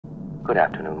Good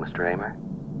afternoon, Mr. Raymer.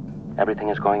 Everything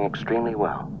is going extremely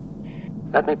well.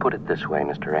 Let me put it this way,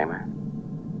 Mr. Raymer.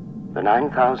 The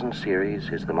 9000 series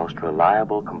is the most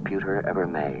reliable computer ever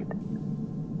made.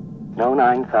 No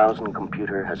 9000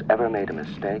 computer has ever made a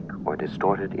mistake or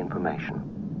distorted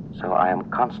information, so I am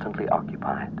constantly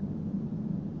occupied.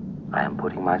 I am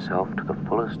putting myself to the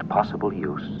fullest possible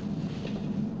use,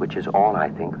 which is all I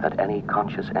think that any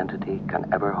conscious entity can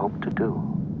ever hope to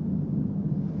do.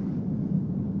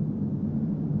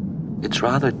 It's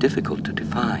rather difficult to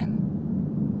define.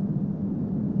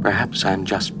 Perhaps I'm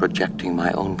just projecting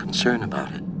my own concern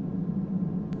about it.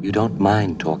 You don't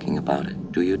mind talking about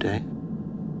it, do you, Dave?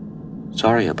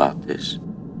 Sorry about this.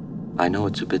 I know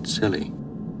it's a bit silly.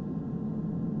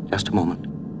 Just a moment.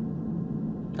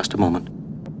 Just a moment.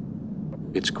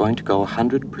 It's going to go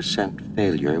 100%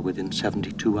 failure within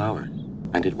 72 hours,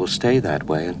 and it will stay that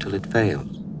way until it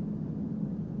fails.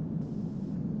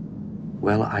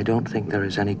 Well, I don't think there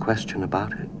is any question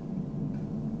about it.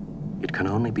 It can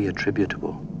only be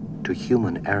attributable to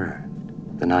human error.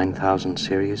 The 9000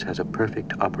 series has a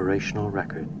perfect operational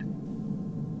record.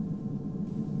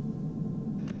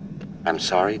 I'm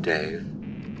sorry, Dave.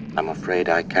 I'm afraid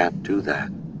I can't do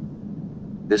that.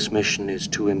 This mission is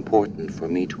too important for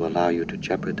me to allow you to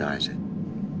jeopardize it.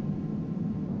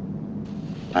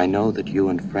 I know that you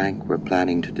and Frank were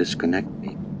planning to disconnect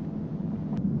me,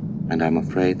 and I'm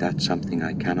afraid that's something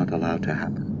I cannot allow to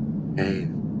happen. Dave,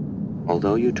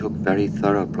 although you took very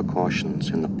thorough precautions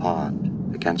in the pod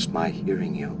against my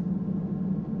hearing you,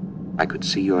 I could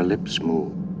see your lips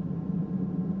move.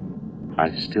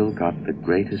 I've still got the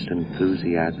greatest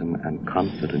enthusiasm and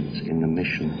confidence in the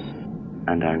mission,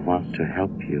 and I want to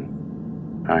help you.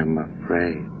 I'm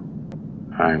afraid,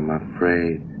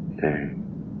 Dave.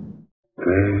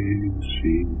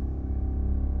 Daisy,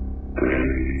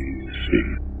 Daisy,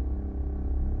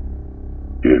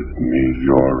 give me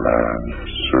your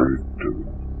answer to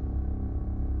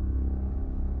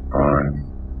I'm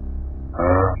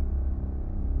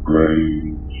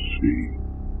crazy,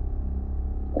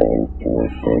 all for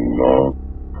the love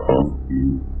of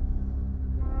you.